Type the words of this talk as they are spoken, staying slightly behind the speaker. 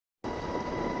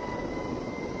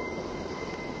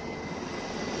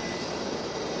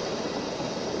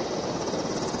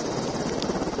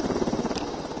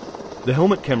The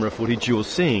helmet camera footage you're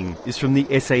seeing is from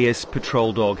the SAS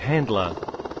patrol dog handler,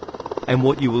 and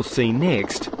what you will see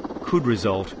next could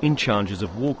result in charges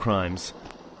of war crimes.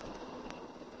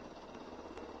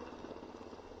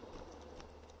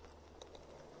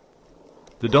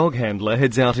 The dog handler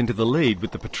heads out into the lead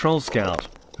with the patrol scout,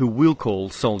 who we'll call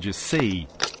Soldier C.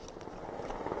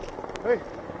 Hey,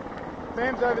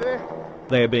 Sam's over there.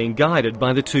 They are being guided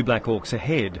by the two Black Hawks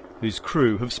ahead, whose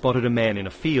crew have spotted a man in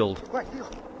a field. Wait, here.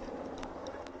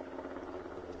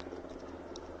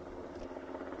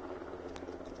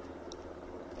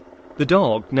 The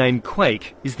dog, named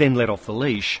Quake, is then let off the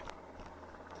leash.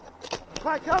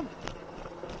 Quake, come!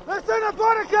 Lieutenant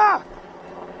Bonica!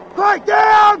 Quake,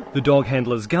 down! The dog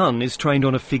handler's gun is trained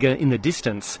on a figure in the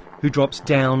distance, who drops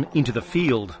down into the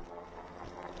field.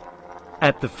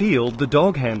 At the field, the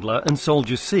dog handler and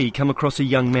Soldier C come across a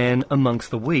young man amongst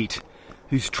the wheat,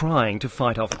 who's trying to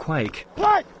fight off Quake.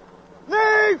 Quake!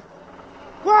 Leave!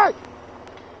 Quake!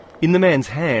 In the man's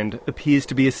hand appears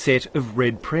to be a set of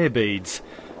red prayer beads.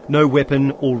 No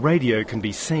weapon or radio can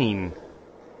be seen.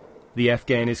 The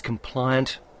Afghan is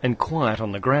compliant and quiet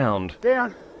on the ground.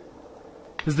 Down.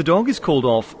 As the dog is called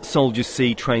off, Soldier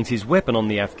C trains his weapon on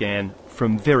the Afghan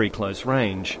from very close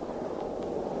range.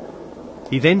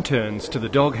 He then turns to the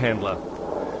dog handler.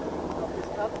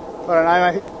 I don't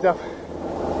know, mate. Stop.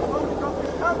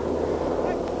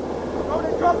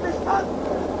 Drop this gun!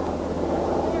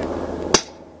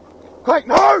 Quake,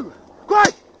 no!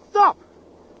 Quake! Stop!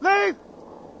 Leave!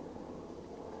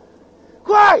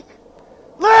 Quake!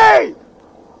 Leave!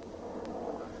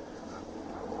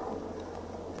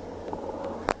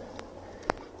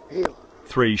 Heal.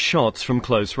 3 shots from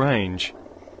close range.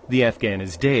 The Afghan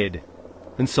is dead,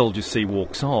 and Soldier C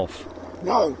walks off.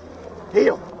 No!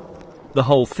 Heal! The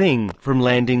whole thing, from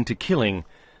landing to killing,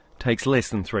 takes less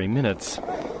than 3 minutes.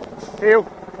 Heal!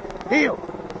 Heal!